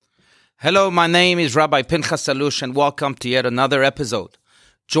Hello, my name is Rabbi Pinchas Alush, and welcome to yet another episode.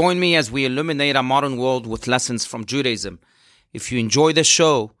 Join me as we illuminate our modern world with lessons from Judaism. If you enjoy this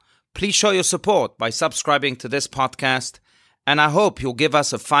show, please show your support by subscribing to this podcast, and I hope you'll give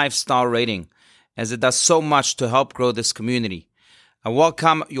us a 5-star rating, as it does so much to help grow this community. I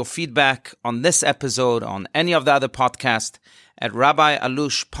welcome your feedback on this episode, on any of the other podcasts, at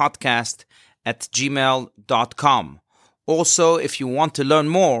rabbialushpodcast@gmail.com. Also, if you want to learn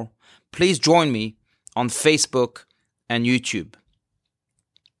more, please join me on Facebook and YouTube.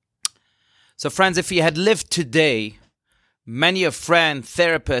 So friends, if he had lived today, many a friend,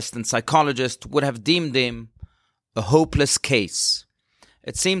 therapist, and psychologist would have deemed him a hopeless case.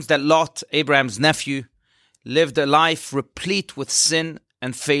 It seems that Lot, Abraham's nephew, lived a life replete with sin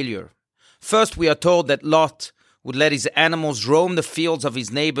and failure. First, we are told that Lot would let his animals roam the fields of his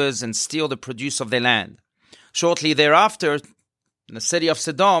neighbors and steal the produce of their land. Shortly thereafter, in the city of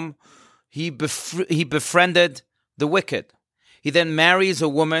Sodom, he befriended the wicked. He then marries a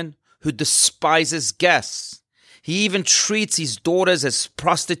woman who despises guests. He even treats his daughters as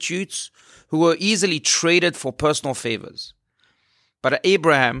prostitutes who were easily traded for personal favors. But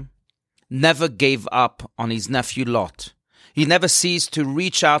Abraham never gave up on his nephew Lot. He never ceased to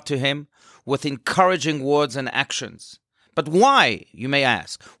reach out to him with encouraging words and actions. But why, you may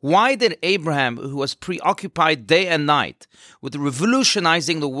ask? Why did Abraham, who was preoccupied day and night with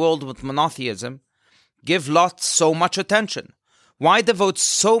revolutionizing the world with monotheism, give Lot so much attention? Why devote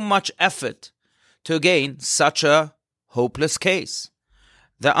so much effort to gain such a hopeless case?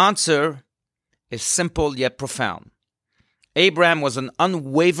 The answer is simple yet profound. Abraham was an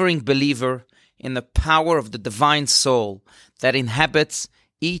unwavering believer in the power of the divine soul that inhabits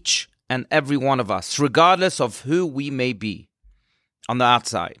each and every one of us, regardless of who we may be on the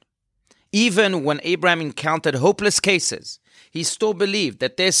outside. Even when Abraham encountered hopeless cases, he still believed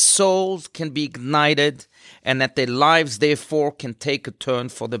that their souls can be ignited and that their lives, therefore, can take a turn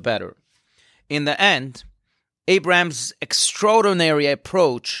for the better. In the end, Abraham's extraordinary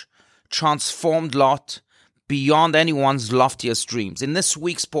approach transformed Lot beyond anyone's loftiest dreams. In this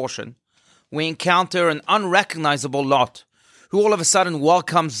week's portion, we encounter an unrecognizable Lot who all of a sudden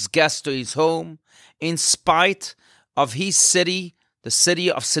welcomes guests to his home in spite of his city, the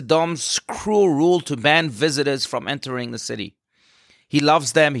city of Sodom's cruel rule to ban visitors from entering the city. He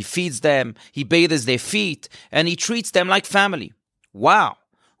loves them, he feeds them, he bathes their feet, and he treats them like family. Wow,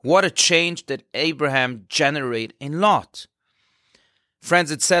 what a change did Abraham generate in Lot. Friends,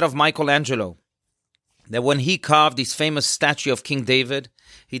 it's said of Michelangelo that when he carved his famous statue of King David,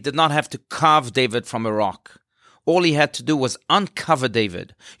 he did not have to carve David from a rock. All he had to do was uncover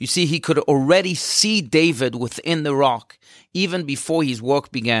David. You see, he could already see David within the rock, even before his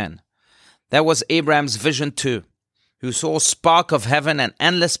work began. That was Abraham's vision too, who saw a spark of heaven and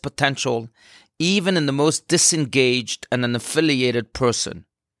endless potential, even in the most disengaged and unaffiliated person.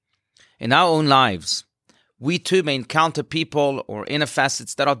 In our own lives, we too may encounter people or inner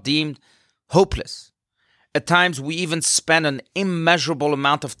facets that are deemed hopeless. At times, we even spend an immeasurable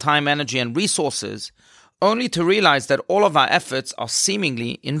amount of time, energy, and resources only to realize that all of our efforts are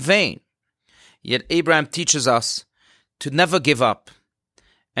seemingly in vain. Yet Abraham teaches us to never give up.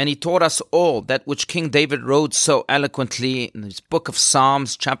 And he taught us all that which King David wrote so eloquently in his book of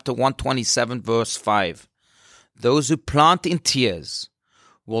Psalms, chapter 127, verse 5. Those who plant in tears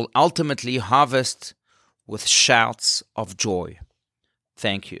will ultimately harvest with shouts of joy.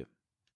 Thank you.